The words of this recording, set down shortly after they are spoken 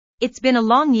It's been a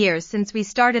long year since we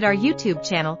started our YouTube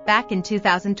channel back in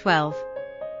 2012.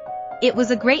 It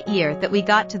was a great year that we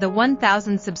got to the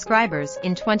 1,000 subscribers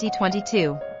in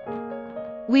 2022.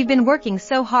 We've been working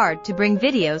so hard to bring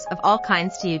videos of all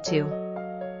kinds to you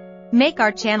to make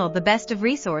our channel the best of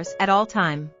resource at all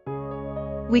time.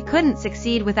 We couldn't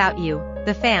succeed without you,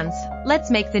 the fans.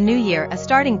 Let's make the new year a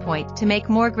starting point to make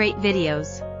more great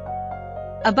videos.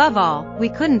 Above all, we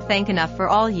couldn't thank enough for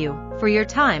all you, for your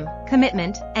time,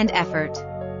 commitment, and effort.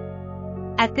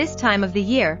 At this time of the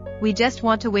year, we just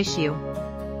want to wish you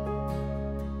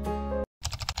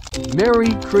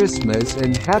Merry Christmas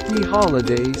and Happy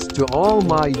Holidays to all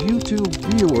my YouTube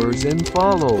viewers and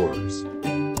followers.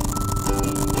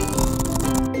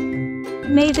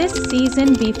 May this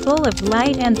season be full of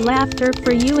light and laughter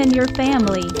for you and your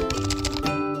family.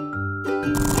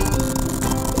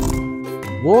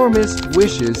 Warmest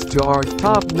wishes to our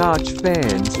top-notch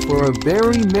fans for a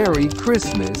very Merry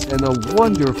Christmas and a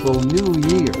wonderful New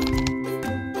Year.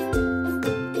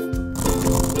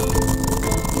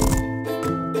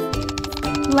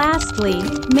 Lastly,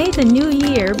 may the new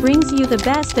year brings you the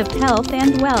best of health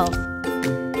and wealth.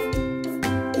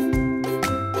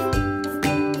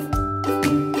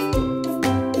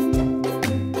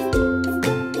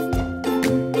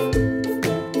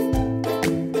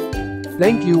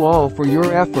 Thank you all for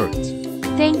your efforts.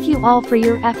 Thank you all for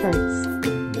your efforts.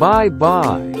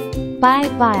 Bye-bye.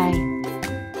 Bye-bye.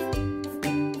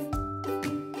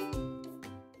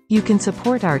 You can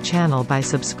support our channel by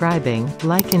subscribing,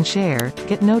 like and share,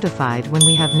 get notified when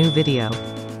we have new video.